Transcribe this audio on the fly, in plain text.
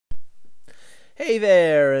Hey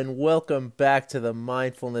there, and welcome back to the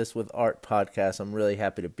Mindfulness with Art podcast. I'm really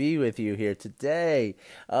happy to be with you here today.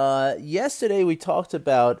 Yesterday we talked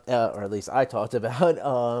about, or at least I talked about,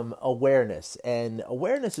 awareness. And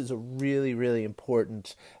awareness is a really, really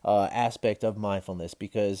important aspect of mindfulness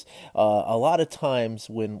because a lot of times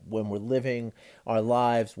when we're living our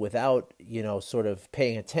lives without, sort of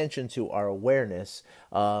paying attention to our awareness,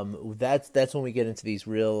 that's when we get into these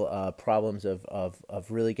real problems of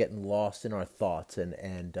really getting lost in our thoughts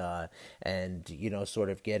and sort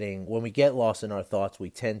of getting, when we get lost in our thoughts, we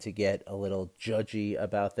tend to get a little judgy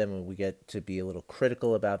about them, and we get to be a little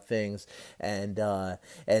critical about things, and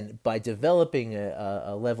by developing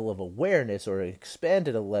a level of awareness, or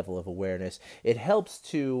expanded a level of awareness, it helps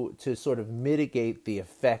to sort of mitigate the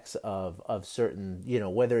effects of certain,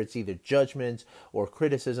 whether it's either judgment or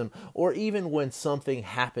criticism, or even when something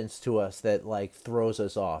happens to us that like throws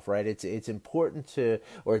us off, right? It's important to,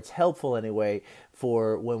 or it's helpful anyway,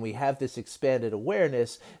 for when we have this expanded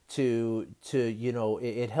awareness to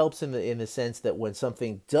it helps in the sense that when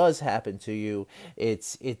something does happen to you,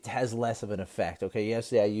 it has less of an effect. Okay,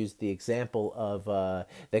 yesterday I used the example of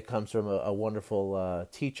that comes from a wonderful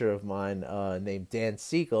teacher of mine named Dan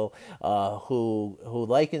Siegel, who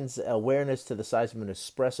likens awareness to the size of an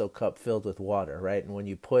espresso cup filled with water, right? And when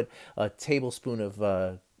you put a tablespoon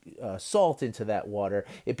of salt into that water,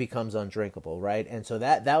 it becomes undrinkable, right? And so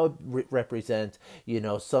that would represent,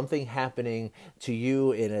 something happening to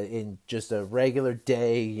you in just a regular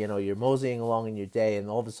day. You're moseying along in your day, and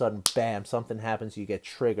all of a sudden, bam, something happens. You get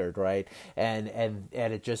triggered, right? And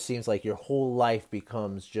it just seems like your whole life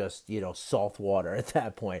becomes just salt water at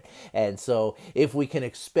that point. And so if we can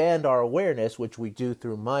expand our awareness, which we do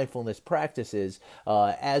through mindfulness practices,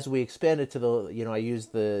 as we expand it to the, I use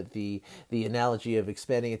the analogy of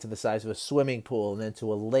expanding it to the size of a swimming pool, and then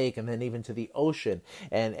to a lake, and then even to the ocean.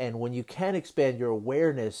 And when you can expand your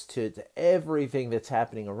awareness to everything that's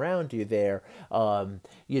happening around you there, and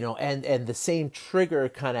the same trigger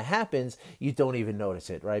kind of happens, you don't even notice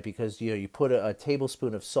it, right? Because you put a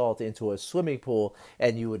tablespoon of salt into a swimming pool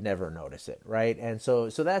and you would never notice it, right? And so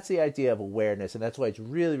that's the idea of awareness, and that's why it's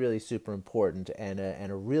really, really super important, and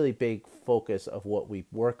a really big focus of what we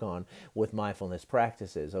work on with mindfulness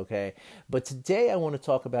practices. Okay, but today I want to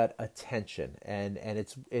talk about attention, and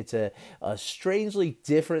it's a strangely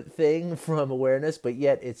different thing from awareness, but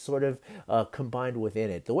yet it's sort of combined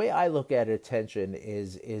within it. The way I look at attention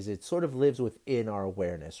is it sort of lives within our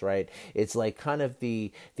awareness, right? It's like kind of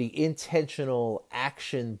the intentional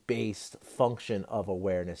action based function of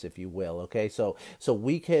awareness, if you will. Okay, so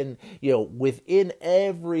we can, within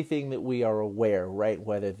everything that we are aware, right?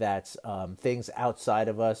 Whether that's things outside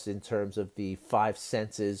of us in terms of the five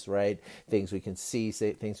senses, right? Things we can see,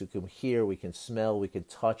 things we can hear, we can smell, we can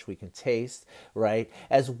touch, we can taste, right?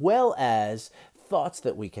 As well as thoughts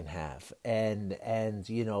that we can have, and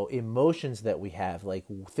emotions that we have, like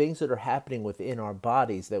things that are happening within our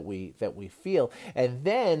bodies that we feel. And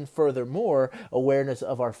then furthermore, awareness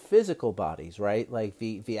of our physical bodies, right? Like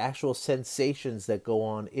the actual sensations that go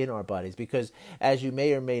on in our bodies, because as you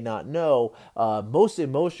may or may not know, most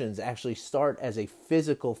emotions actually start as a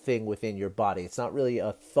physical thing within your body. It's not really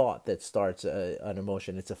a thought that starts an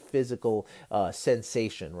emotion. It's a physical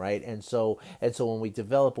sensation, right? And so when we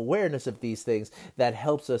develop awareness of these things, that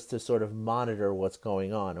helps us to sort of monitor what's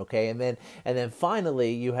going on. Okay, and then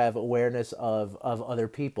finally you have awareness of other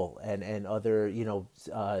people and other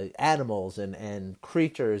animals and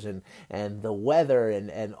creatures and the weather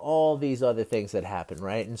and all these other things that happen,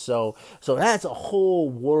 right? And so that's a whole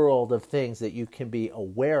world of things that you can be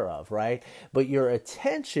aware of, right? But your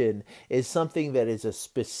attention is something that is a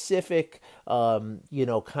specific a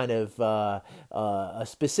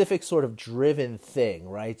specific sort of driven thing,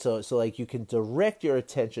 right? So like you can direct your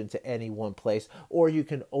attention to any one place, or you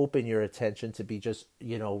can open your attention to be just,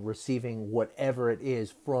 receiving whatever it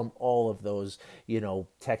is from all of those,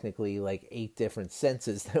 technically like 8 different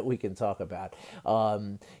senses that we can talk about.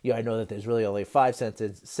 I know that there's really only 5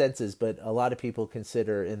 senses, but a lot of people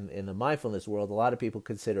consider in the mindfulness world, a lot of people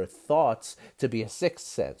consider thoughts to be a 6th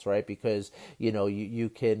sense, right? Because, you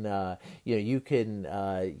can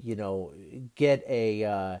get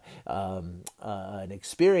an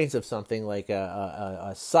experience of something like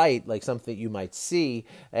a sight, like something you might see,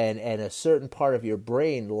 and a certain part of your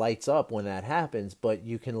brain lights up when that happens, but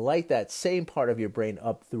you can light that same part of your brain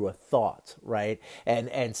up through a thought, right?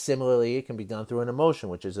 And similarly, it can be done through an emotion,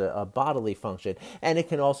 which is a bodily function, and it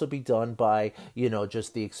can also be done by,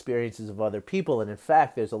 just the experiences of other people. And in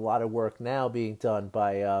fact, there's a lot of work now being done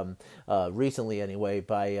by, recently anyway,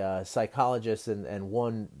 by psychologists, and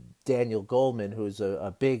one Daniel Goleman, who's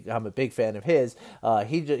I'm a big fan of his.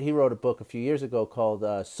 He wrote a book a few years ago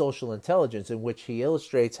called Social Intelligence, in which he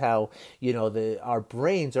illustrates how our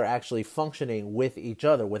brains are actually functioning with each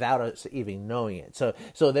other without us even knowing it.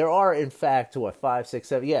 So there are in fact five, six,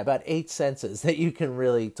 seven, about 8 senses that you can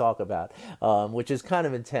really talk about, which is kind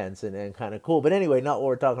of intense and kind of cool. But anyway, not what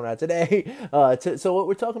we're talking about today. So what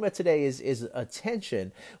we're talking about today is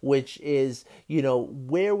attention, which is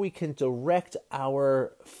where we can direct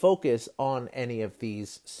our focus on any of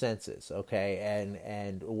these senses, okay?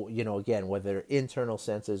 And again, whether internal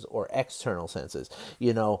senses or external senses,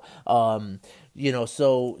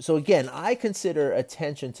 so again, I consider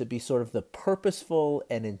attention to be sort of the purposeful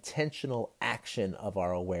and intentional action of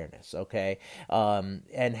our awareness, okay?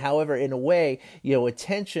 And however, in a way,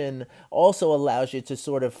 attention also allows you to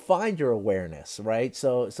sort of find your awareness, right?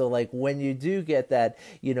 So like when you do get that,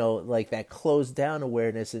 like that closed down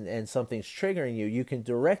awareness and something's triggering you, you can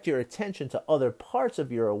direct your attention to other parts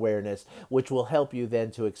of your awareness, which will help you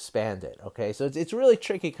then to expand it, okay? So it's really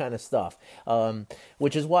tricky kind of stuff,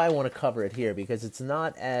 which is why I want to cover it here, because it's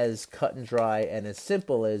not as cut and dry and as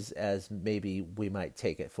simple as maybe we might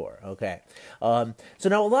take it for, okay? So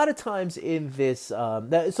now a lot of times in this,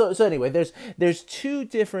 so anyway, there's 2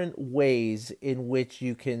 different ways in which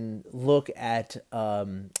you can look at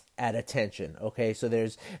attention, okay? So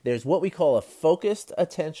there's what we call a focused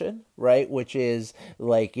attention, right? Which is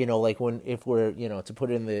like if we're to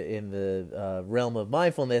put it in the realm of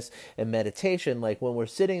mindfulness and meditation, like when we're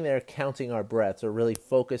sitting there counting our breaths or really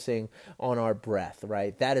focusing on our breath,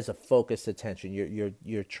 right? That is a focused attention.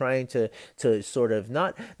 You're trying to sort of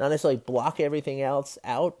not necessarily block everything else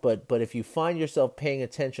out, but if you find yourself paying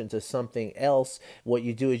attention to something else, what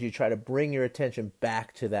you do is you try to bring your attention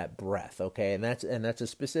back to that breath, okay? And that's a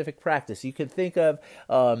specific practice. You can think of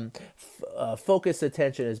focused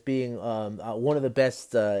attention as being one of the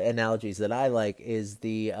best analogies that I like is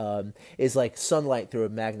like sunlight through a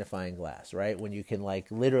magnifying glass, right? When you can like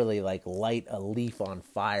literally like light a leaf on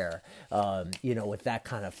fire, with that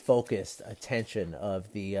kind of focused attention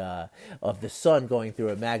of the sun going through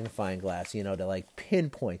a magnifying glass, to like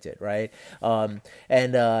pinpoint it, right? And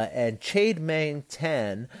Chade Meng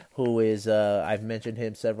Tan, who is I've mentioned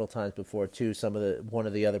him several times before too. One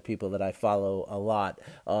of the other people that I follow a lot.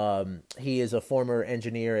 He is a former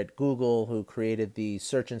engineer at Google who created the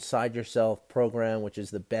Search Inside Yourself program, which is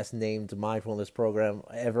the best named mindfulness program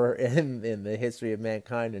ever in the history of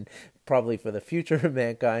mankind and probably for the future of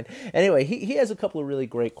mankind. Anyway, he has a couple of really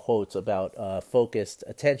great quotes about focused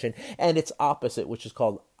attention and its opposite, which is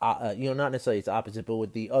called, not necessarily its opposite, but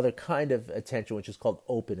with the other kind of attention, which is called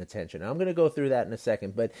open attention. Now, I'm going to go through that in a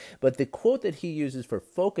second, but the quote that he uses for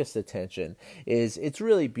focused attention it's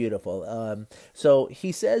really beautiful. So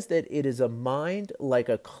he says that it is a mind like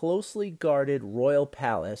a closely guarded royal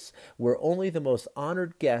palace where only the most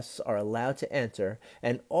honored guests are allowed to enter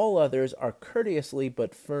and all others are courteously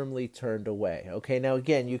but firmly turned away. Okay, now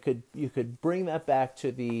again, you could bring that back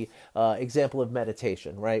to the example of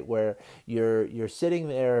meditation, right? Where you're sitting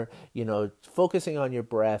there, focusing on your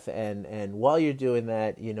breath, and while you're doing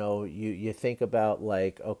that, you think about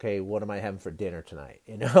like, okay, what am I having for dinner tonight?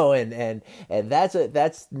 And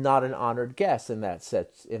that's not an honored guest in that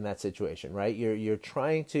situation, right? You're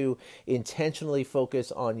trying to intentionally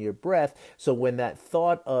focus on your breath. So when that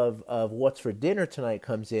thought of what's for dinner tonight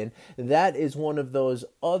comes in, that is one of those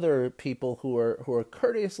other people who are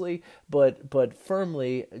courteously but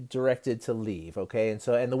firmly directed to leave, okay?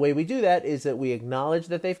 And the way we do that is that we acknowledge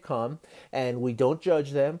that they've come and we don't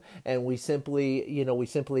judge them, and we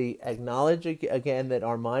simply acknowledge again that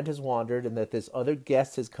our mind has wandered and that this other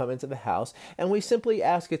guest has come into the house, and we simply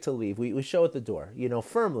ask it to leave. We show it the door,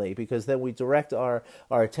 firmly, because then we direct our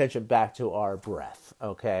attention back to our breath,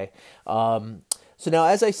 okay? So now,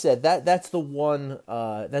 as I said, that's one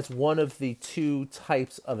of the 2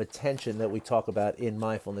 types of attention that we talk about in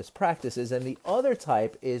mindfulness practices, and the other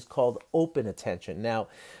type is called open attention. Now,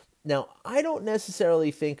 I don't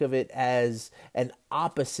necessarily think of it as an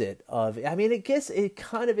opposite of. I mean, I guess it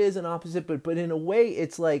kind of is an opposite, but in a way,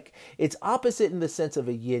 it's like it's opposite in the sense of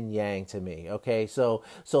a yin yang to me. Okay, so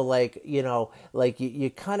like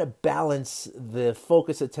you kind of balance the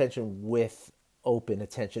focus attention with open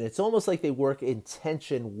attention. It's almost like they work in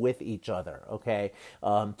tension with each other, okay,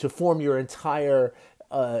 to form your entire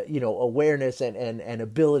awareness and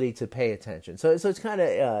ability to pay attention. So it's kind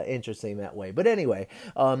of interesting that way. But anyway,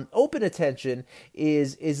 open attention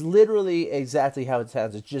is literally exactly how it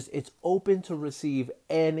sounds. It's open to receive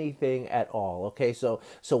anything at all. Okay, so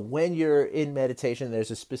when you're in meditation,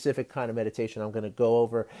 there's a specific kind of meditation I'm going to go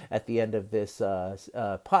over at the end of this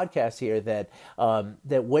podcast here. That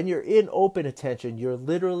when you're in open attention, you're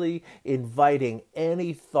literally inviting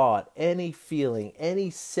any thought, any feeling, any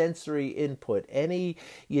sensory input, any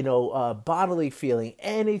bodily feeling,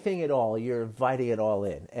 anything at all. You're inviting it all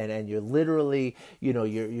in, and you're literally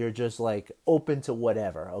you're just like open to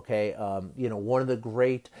whatever. Okay, one of the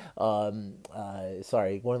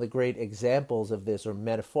great examples of this, or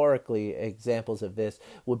metaphorically examples of this,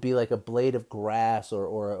 would be like a blade of grass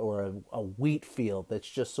or a wheat field that's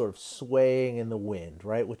just sort of swaying in the wind,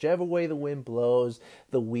 right? Whichever way the wind blows,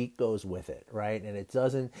 the wheat goes with it, right? And it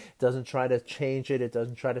doesn't try to change it. It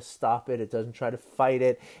doesn't try to stop it. It doesn't try to fight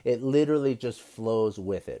it. It literally just flows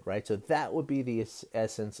with it, right? So that would be the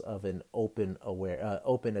essence of an open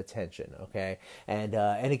attention, okay? And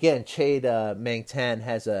again, Chade Meng Tan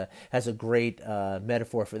has a great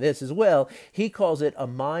metaphor for this as well. He calls it a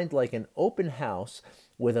mind like an open house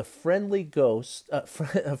with a friendly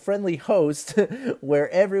host, where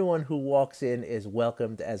everyone who walks in is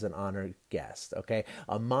welcomed as an honored guest. Okay,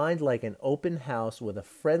 a mind like an open house with a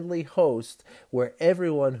friendly host, where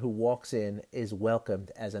everyone who walks in is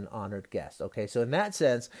welcomed as an honored guest. Okay, so in that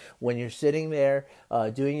sense, when you're sitting there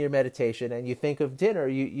doing your meditation and you think of dinner,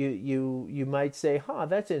 you might say,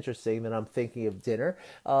 that's interesting that I'm thinking of dinner.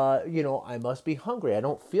 I must be hungry. I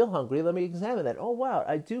don't feel hungry. Let me examine that. Oh wow,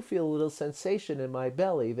 I do feel a little sensation in my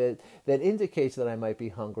belly that indicates that I might be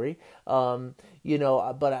hungry. But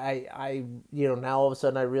I now all of a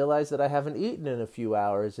sudden I realize that I haven't eaten in a few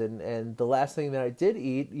hours, and the last thing that I did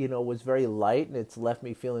eat, was very light, and it's left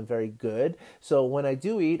me feeling very good. So when I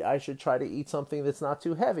do eat, I should try to eat something that's not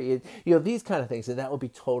too heavy. These kind of things, and that would be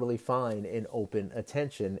totally fine in open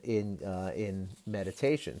attention in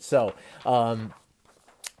meditation. So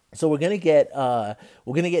we're gonna get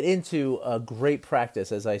into a great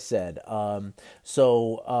practice, as I said.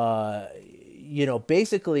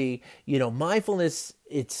 Basically, mindfulness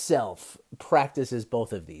itself practices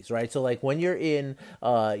both of these, right? So like when you're in,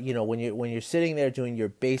 when you're sitting there doing your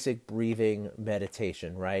basic breathing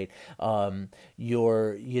meditation, right? Or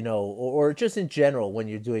just in general, when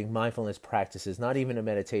you're doing mindfulness practices, not even a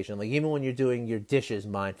meditation, like even when you're doing your dishes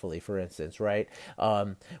mindfully, for instance, right?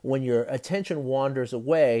 When your attention wanders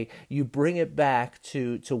away, you bring it back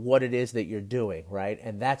to what it is that you're doing, right?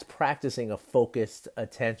 And that's practicing a focused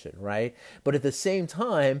attention, right? But at the same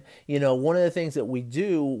time, one of the things that we do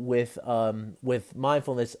with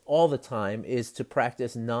mindfulness all the time is to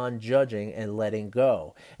practice non-judging and letting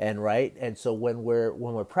go. And so when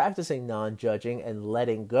we're practicing non-judging and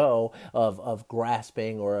letting go of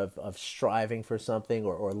grasping or of striving for something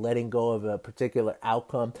or letting go of a particular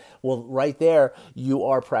outcome, well, right there you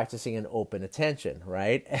are practicing an open attention,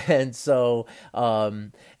 right? And so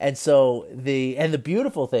the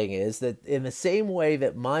beautiful thing is that in the same way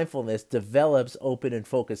that mindfulness develops open and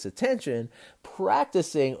focused attention,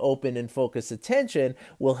 practicing open and focused attention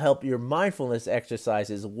will help your mindfulness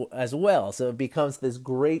exercises as well. So it becomes this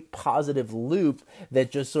great positive loop that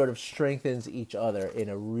just sort of strengthens each other in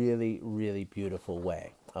a really, really beautiful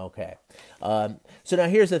way. Okay. So now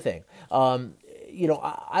here's the thing.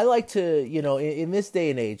 I like to, in this day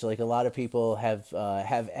and age, like a lot of people have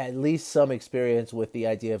at least some experience with the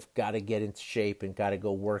idea of got to get into shape and got to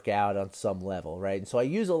go work out on some level, right? And so I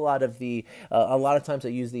use a lot of times I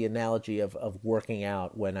use the analogy of working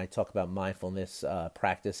out when I talk about mindfulness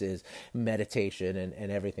practices, meditation,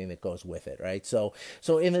 and everything that goes with it, right? So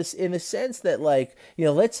in the sense that, like,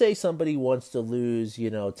 let's say somebody wants to lose,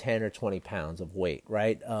 10 or 20 pounds of weight,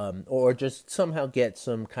 right? Or just somehow get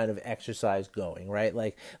some kind of exercise going, right?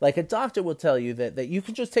 Like a doctor will tell you that you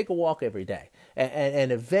can just take a walk every day,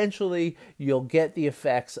 and eventually you'll get the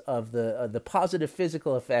effects of the positive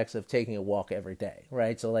physical effects of taking a walk every day,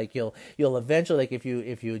 right? So like you'll eventually, like if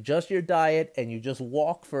you adjust your diet and you just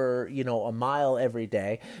walk for a mile every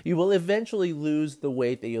day, you will eventually lose the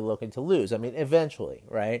weight that you're looking to lose. I mean, eventually,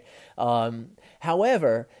 right?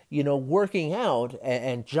 However, working out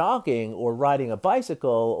and jogging or riding a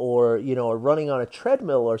bicycle or running on a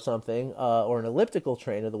treadmill or something, or an elliptical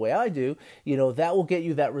trainer the way I do, that will get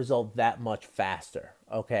you that result that much faster.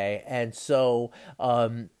 Okay. And so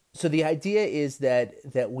the idea is that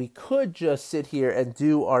we could just sit here and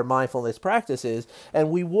do our mindfulness practices, and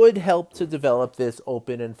we would help to develop this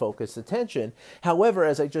open and focused attention. However,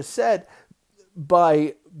 as I just said,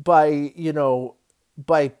 by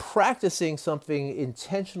by practicing something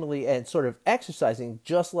intentionally and sort of exercising,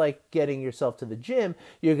 just like getting yourself to the gym,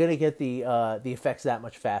 you're going to get the effects that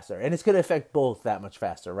much faster, and it's going to affect both that much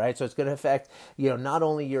faster, right? So it's going to affect not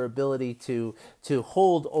only your ability to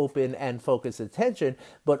hold open and focused attention,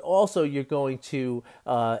 but also you're going to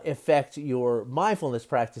affect your mindfulness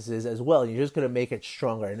practices as well. You're just going to make it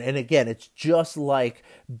stronger, and again, it's just like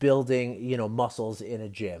building muscles in a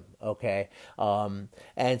gym. Okay,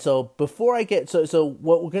 and so before I get so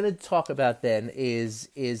what we're going to talk about then is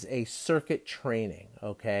a circuit training.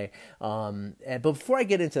 Okay, but before I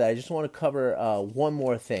get into that, I just want to cover one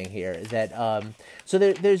more thing here. That so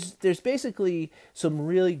there's basically some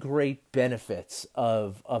really great benefits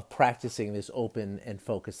of practicing this open and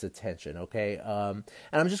focused attention. Okay, and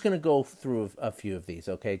I'm just going to go through a few of these.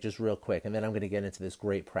 Okay, just real quick, and then I'm going to get into this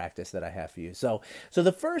great practice that I have for you. So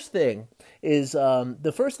the first thing is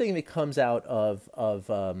that comes out of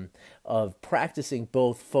practicing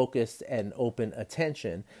both focused and open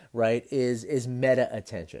attention, right, is meta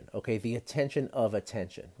attention, okay, the attention of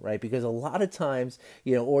attention, right, because a lot of times,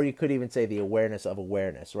 or you could even say the awareness of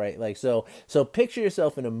awareness, right, like, so picture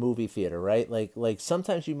yourself in a movie theater, right, like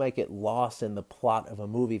sometimes you might get lost in the plot of a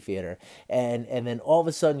movie theater, and then all of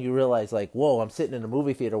a sudden you realize, like, whoa, I'm sitting in a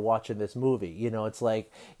movie theater watching this movie, it's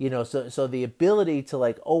like, so the ability to,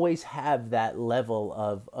 like, always have that level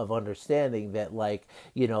of understanding that, like,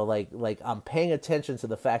 like I'm paying attention to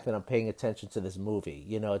the fact that I'm paying attention to this movie.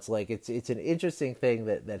 It's like it's an interesting thing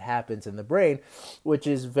that happens in the brain, which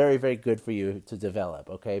is very, very good for you to develop,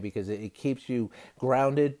 okay? Because it keeps you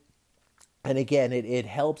grounded. And again, it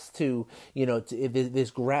helps to, this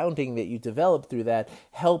grounding that you develop through that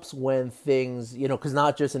helps when things, because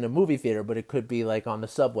not just in a movie theater, but it could be like on the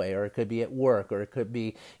subway, or it could be at work, or it could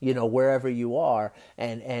be, wherever you are.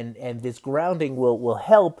 And this grounding will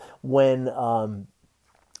help when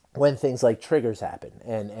things like triggers happen,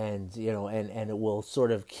 and it will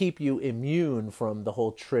sort of keep you immune from the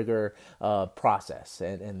whole trigger process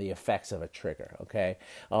and the effects of a trigger. Okay.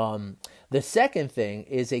 The second thing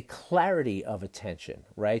is a clarity of attention,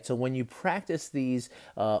 right? So when you practice these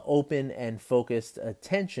open and focused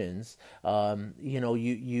attentions,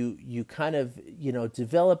 you kind of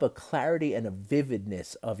develop a clarity and a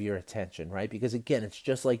vividness of your attention, right? Because again, it's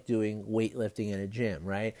just like doing weightlifting in a gym,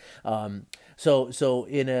 right? So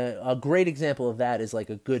in a great example of that is like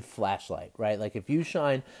a good flashlight, right? Like if you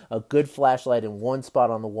shine a good flashlight in one spot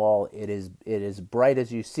on the wall, it is bright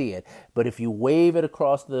as you see it. But if you wave it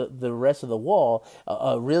across the rest of the wall,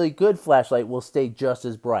 a really good flashlight will stay just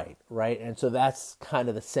as bright, right? And so that's kind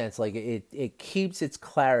of the sense. Like it keeps its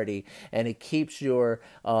clarity, and it keeps it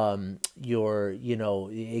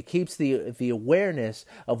keeps the awareness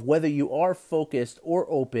of whether you are focused or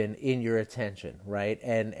open in your attention, right?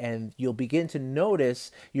 And you'll begin to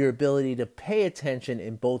notice your ability to pay attention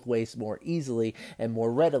in both ways more easily and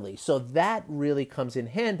more readily. So that really comes in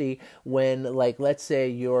handy when, like, let's say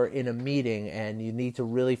you're in a meeting and you need to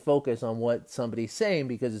really focus on what somebody's saying,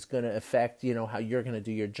 because it's going to affect, how you're going to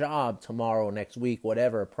do your job tomorrow, next week,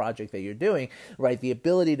 whatever project that you're doing, right? The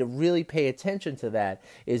ability to really pay attention to that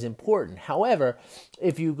is important. However,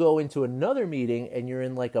 if you go into another meeting and you're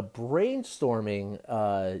in like a brainstorming,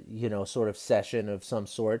 sort of session of some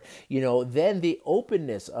sort, then the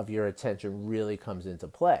openness of your attention really comes into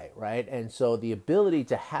play, right? And so the ability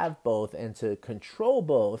to have both and to control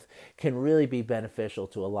both can really be beneficial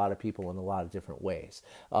to a lot of people in a lot of different ways.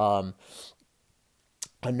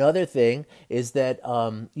 Another thing is that,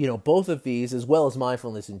 both of these, as well as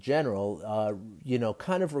mindfulness in general,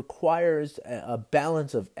 kind of requires a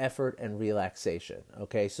balance of effort and relaxation.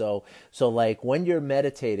 Okay, so like when you're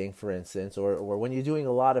meditating, for instance, or when you're doing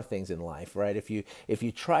a lot of things in life, right? If you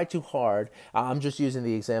try too hard, I'm just using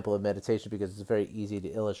the example of meditation because it's very easy to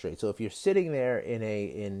illustrate. So if you're sitting there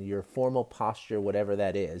in your formal posture, whatever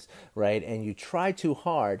that is, right, and you try too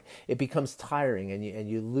hard, it becomes tiring, and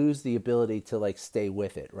you lose the ability to, like, stay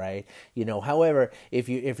with it, right? However, if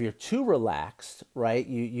you're too relaxed, right,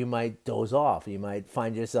 you might doze off. You might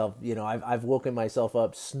find yourself, I've woken myself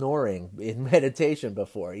up snoring in meditation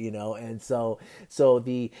before, and so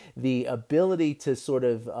the ability to sort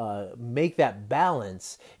of make that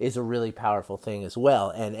balance is a really powerful thing as well.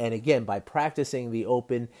 And again, by practicing the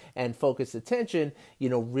open and focused attention,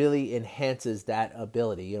 really enhances that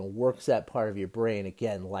ability, works that part of your brain,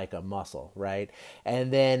 again, like a muscle, right?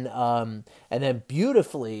 And then beautifully,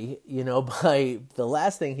 by the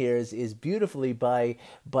last thing here is beautifully by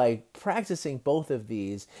practicing both of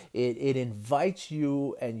these, it invites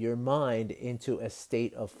you and your mind into a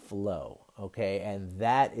state of flow. okay? And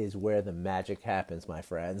that is where the magic happens, my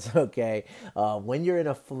friends, okay? When you're in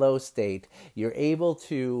a flow state, you're able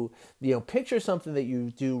to, picture something that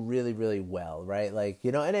you do really, really well, right? Like,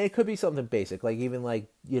 and it could be something basic, like even like,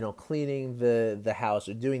 cleaning the house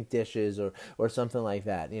or doing dishes or something like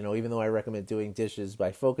that. Even though I recommend doing dishes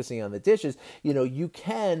by focusing on the dishes, you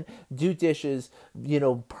can do dishes,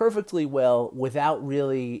 perfectly well without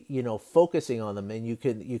really, focusing on them. And you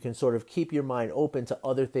can sort of keep your mind open to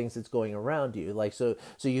other things that's going around you. Like, so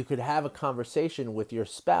you could have a conversation with your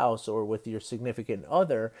spouse or with your significant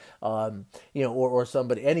other, or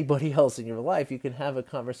anybody else in your life. You can have a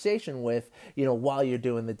conversation with, while you're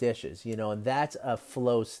doing the dishes, and that's a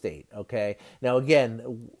flow state. Okay. Now,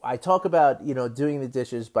 again, I talk about, doing the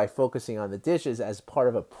dishes by focusing on the dishes as part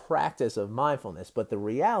of a practice of mindfulness. But the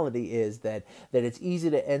reality is that it's easy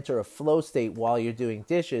to enter a flow state while you're doing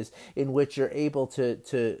dishes in which you're able to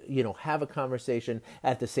have a conversation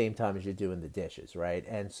at the same time as you're doing the dishes. Right.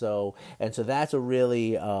 And so that's a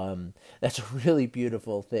really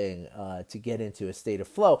beautiful thing, to get into a state of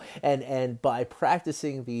flow. And by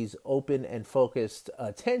practicing these open and focused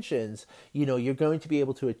attentions, you're going to be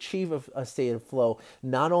able to achieve a state of flow,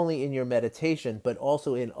 not only in your meditation, but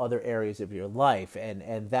also in other areas of your life.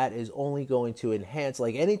 And that is only going to enhance,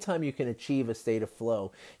 like anytime you can achieve a state of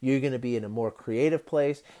flow, you're going to be in a more creative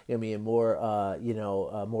place, you're going to be in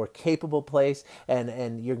a more capable place,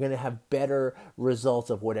 and you're going to have better results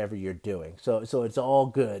of whatever you're doing. So it's all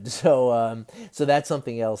good. So that's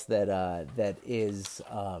something else that is,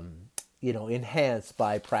 enhanced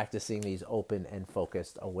by practicing these open and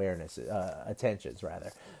focused attentions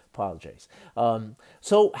rather. Apologize.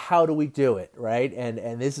 So how do we do it, right?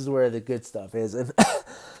 And this is where the good stuff is.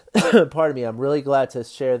 And pardon me, I'm really glad to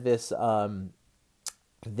share this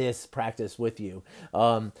this practice with you.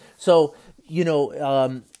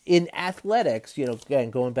 In athletics, again,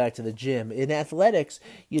 going back to the gym, in athletics,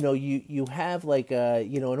 you have like,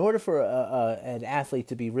 in order for an athlete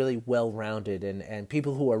to be really well-rounded and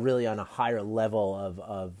people who are really on a higher level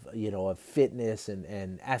of fitness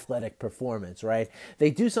and athletic performance, right?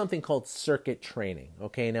 They do something called circuit training.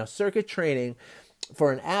 Okay. Now, circuit training,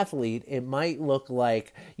 for an athlete, it might look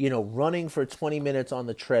like, running for 20 minutes on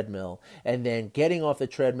the treadmill and then getting off the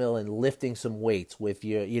treadmill and lifting some weights with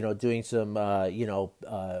your, doing some,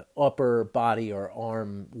 upper body or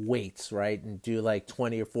arm weights, right? And do like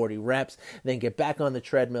 20 or 40 reps, then get back on the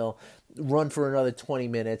treadmill, run for another 20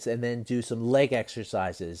 minutes, and then do some leg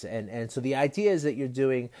exercises. And so the idea is that you're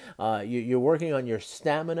doing, you're working on your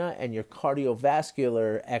stamina and your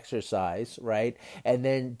cardiovascular exercise, right? And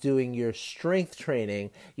then doing your strength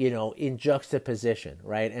training, in juxtaposition,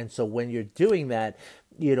 right? And so when you're doing that,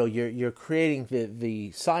 you're creating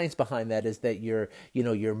the science behind that is that your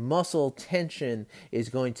muscle tension is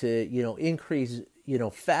going to, increase,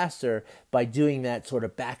 faster by doing that sort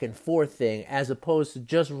of back and forth thing, as opposed to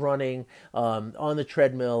just running on the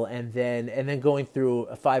treadmill and then going through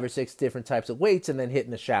 5 or 6 different types of weights and then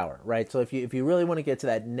hitting the shower, right? So if you really want to get to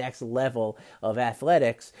that next level of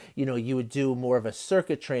athletics, you would do more of a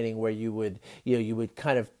circuit training where you would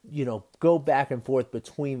kind of, go back and forth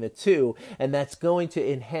between the two, and that's going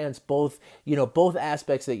to enhance both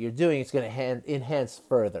aspects that you're doing. It's going to enhance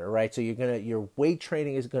further, right? So your weight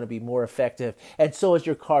training is going to be more effective, and so is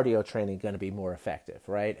your cardio training going to be more effective,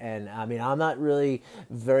 right? And I mean, I'm not really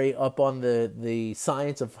very up on the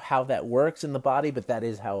science of how that works in the body, but that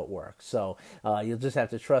is how it works. So you'll just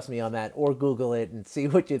have to trust me on that, or Google it and see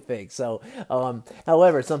what you think. So,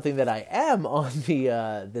 however, something that I am on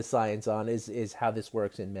the science on is how this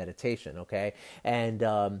works in meditation. Okay, and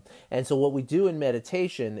so what we do in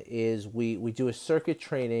meditation is we do a circuit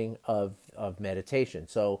training of meditation.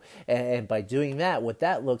 So, and by doing that, what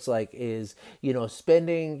that looks like is,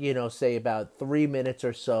 spending, say about 3 minutes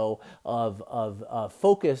or so of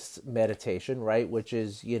focused meditation, right? Which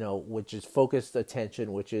is focused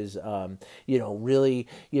attention, which is, really,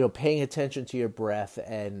 paying attention to your breath.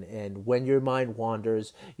 And when your mind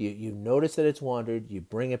wanders, you notice that it's wandered, you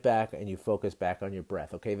bring it back and you focus back on your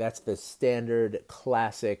breath. Okay. That's the standard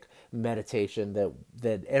classic meditation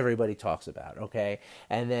that everybody talks about. Okay.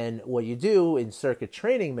 And then what you do in circuit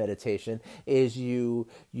training meditation is you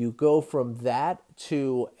go from that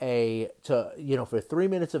to for 3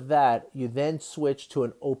 minutes of that, you then switch to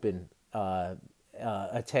an open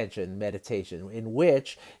attention meditation, in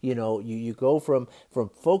which you go from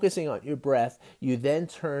focusing on your breath, you then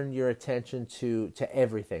turn your attention to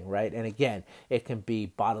everything, right? And again, it can be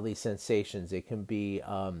bodily sensations, it can be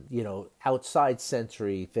outside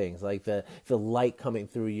sensory things like the light coming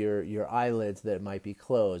through your eyelids that might be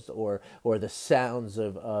closed, or the sounds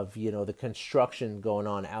of the construction going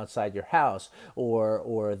on outside your house,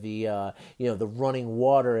 or the the running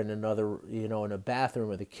water in another in a bathroom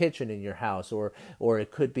or the kitchen in your house, or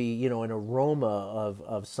it could be an aroma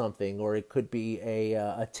of something, or it could be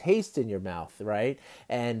a taste in your mouth, right?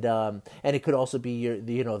 And it could also be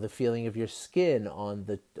the feeling of your skin on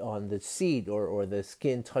the seat, or the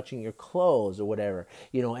skin touching your clothes or whatever,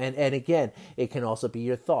 and again, it can also be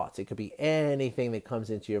your thoughts. It could be anything that comes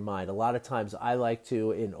into your mind. A lot of times I like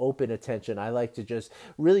to, in open attention, I like to just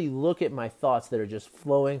really look at my thoughts that are just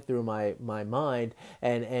flowing through my mind,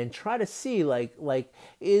 and try to see like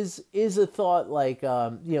is a thought like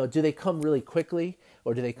do they come really quickly,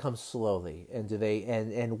 or do they come slowly? And do they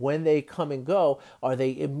and when they come and go, are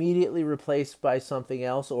they immediately replaced by something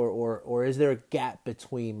else, or is there a gap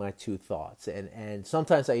between my two thoughts? And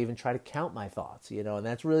sometimes I even try to count my thoughts, and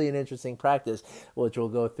that's really an interesting practice, which we'll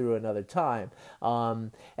go through another time.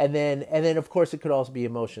 And then of course it could also be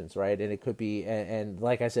emotions, right? And it could be, and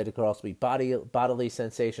like I said, it could also be bodily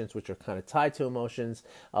sensations, which are kind of tied to emotions.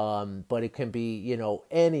 But it can be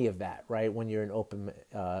any of that, right? When you're in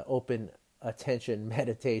open attention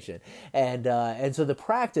meditation. And so the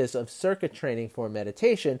practice of circuit training for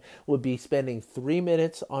meditation would be spending 3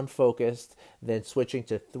 minutes on focused, then switching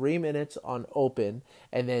to 3 minutes on open,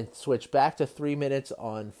 and then switch back to 3 minutes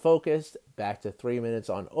on focused, back to 3 minutes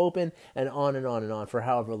on open, and on and on and on for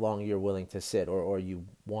however long you're willing to sit, or you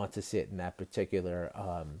want to sit in that particular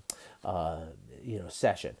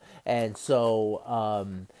session. And so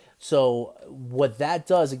what that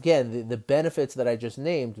does, again, the benefits that I just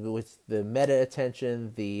named, with the meta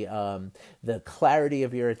attention, the clarity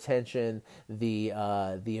of your attention, the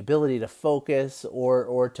ability to focus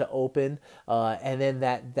or to open, and then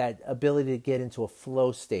that ability to get into a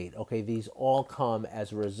flow state. Okay, these all come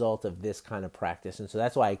as a result of this kind of practice, and so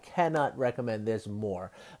that's why I cannot recommend this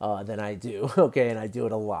more than I do. Okay, and I do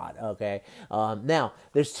it a lot. Okay, now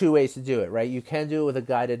there's two ways to do it, right? You can do it with a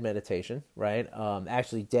guided meditation, right?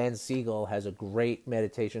 Actually, Dan Siegel has a great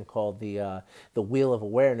meditation called the Wheel of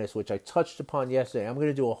Awareness, which I touched upon yesterday. I'm going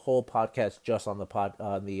to do a whole podcast just on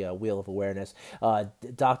the Wheel of Awareness.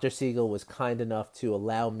 Dr. Siegel was kind enough to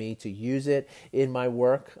allow me to use it in my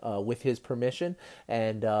work with his permission,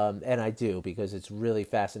 and I do, because it's really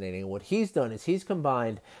fascinating. And what he's done is he's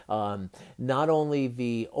combined not only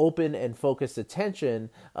the open and focused attention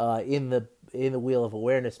in the Wheel of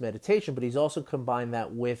Awareness meditation, but he's also combined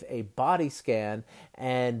that with a body scan,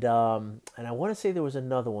 and I want to say there was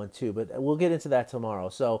another one too, but we'll get into that tomorrow.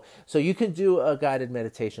 So you can do a guided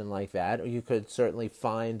meditation like that, or you could certainly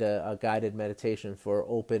find a guided meditation for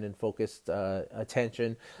open and focused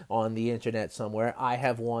attention on the internet somewhere. I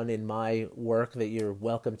have one in my work that you're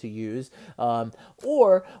welcome to use.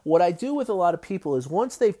 Or what I do with a lot of people is,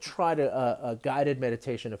 once they've tried a guided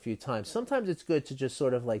meditation a few times, sometimes it's good to just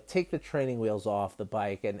sort of like take the training wheels off the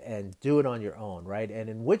bike and do it on your own, right? And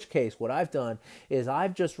in which case, what I've done is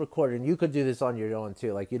I've just recorded, and you could do this on your own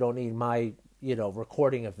too, like you don't need my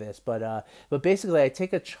recording of this, but basically I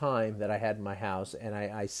take a chime that I had in my house, and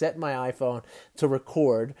I set my iPhone to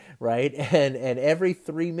record, right? And every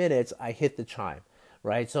 3 minutes I hit the chime.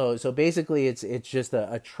 Right, so basically it's just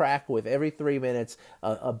a track with every 3 minutes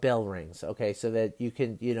a bell rings. Okay, so that you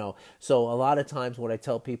can So a lot of times what I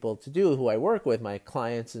tell people to do, who I work with, my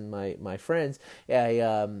clients and my friends,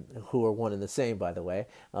 who are one and the same, by the way,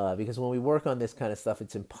 because when we work on this kind of stuff,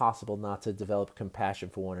 it's impossible not to develop compassion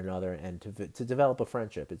for one another and to develop a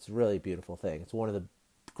friendship. It's a really beautiful thing. It's one of the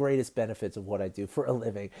greatest benefits of what I do for a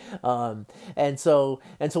living. And so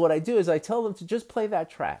what I do is I tell them to just play that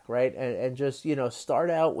track, right? And just, start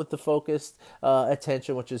out with the focused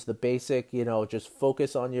attention, which is the basic, just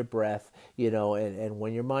focus on your breath, and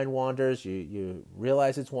when your mind wanders, you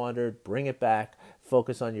realize it's wandered, bring it back,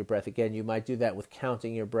 focus on your breath. Again, you might do that with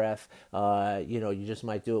counting your breath. You just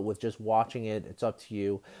might do it with just watching it. It's up to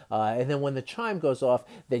you. And then when the chime goes off,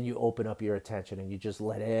 then you open up your attention and you just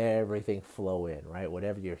let everything flow in, right?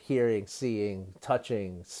 Whatever you're hearing, seeing,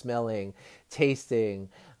 touching, smelling, tasting,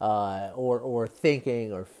 or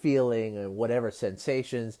thinking or feeling, or whatever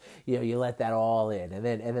sensations, you let that all in. And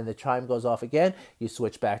then the chime goes off again, you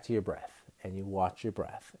switch back to your breath and you watch your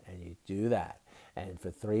breath and you do that. And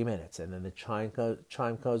for 3 minutes, and then the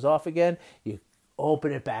chime goes off again, you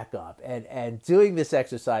open it back up. And doing this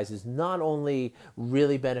exercise is not only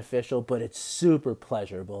really beneficial, but it's super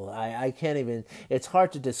pleasurable. I can't even, it's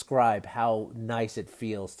hard to describe how nice it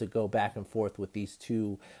feels to go back and forth with these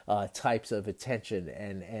two types of attention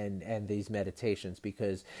and these meditations,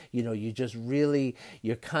 because, you just really,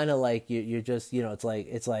 you're kind of like, you're just,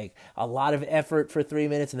 it's like a lot of effort for 3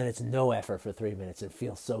 minutes, and then it's no effort for 3 minutes. It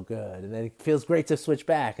feels so good. And then it feels great to switch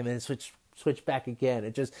back, and then switch back again.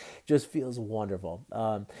 It just feels wonderful.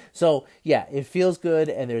 So yeah, it feels good,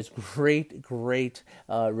 and there's great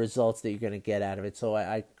results that you're going to get out of it. So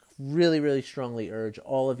I really, really strongly urge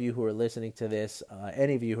all of you who are listening to this,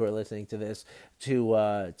 any of you who are listening to this,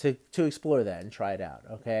 to explore that and try it out.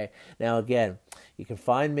 Okay. Now, again, you can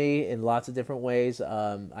find me in lots of different ways.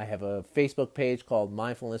 I have a Facebook page called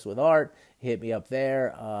Mindfulness with Art. Hit me up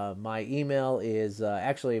there. My email is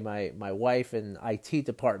actually my wife in IT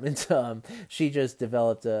department. She just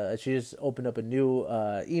opened up a new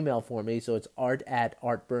email for me. So it's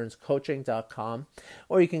art@artburnscoaching.com,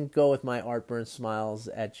 or you can go with my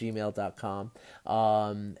artburnsmiles@gmail.com.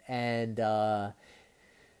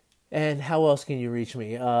 And how else can you reach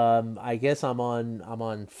me? I guess I'm on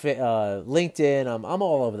LinkedIn. I'm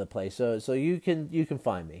all over the place. So you can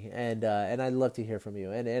find me, and I'd love to hear from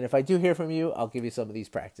you. And if I do hear from you, I'll give you some of these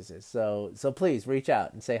practices. So please reach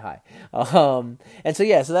out and say hi. And so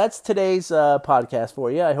that's today's podcast for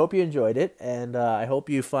you. I hope you enjoyed it, and I hope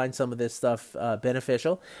you find some of this stuff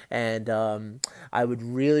beneficial. And I would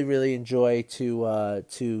really enjoy to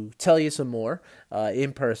tell you some more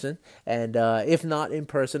in person. And if not in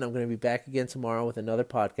person, I'm going to be back again tomorrow with another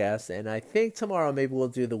podcast. And I think tomorrow maybe we'll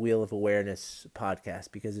do the Wheel of Awareness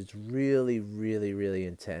podcast, because it's really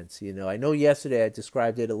intense. I know yesterday I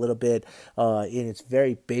described it a little bit in its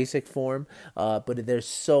very basic form, but there's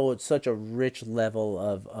such a rich level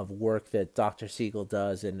of work that Dr. Siegel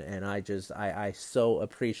does, and I so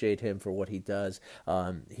appreciate him for what he does.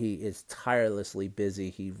 He is tirelessly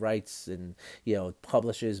busy. He writes and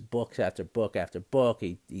publishes books after book after book.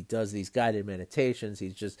 He does these guided meditations.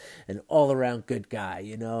 He's just an all-around good guy,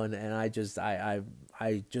 and I just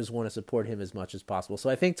want to support him as much as possible. So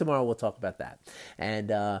I think tomorrow we'll talk about that.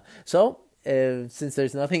 And since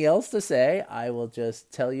there's nothing else to say, I will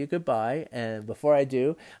just tell you goodbye. And before I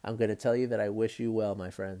do, I'm going to tell you that I wish you well, my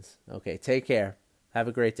friends. Okay, take care. Have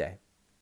a great day.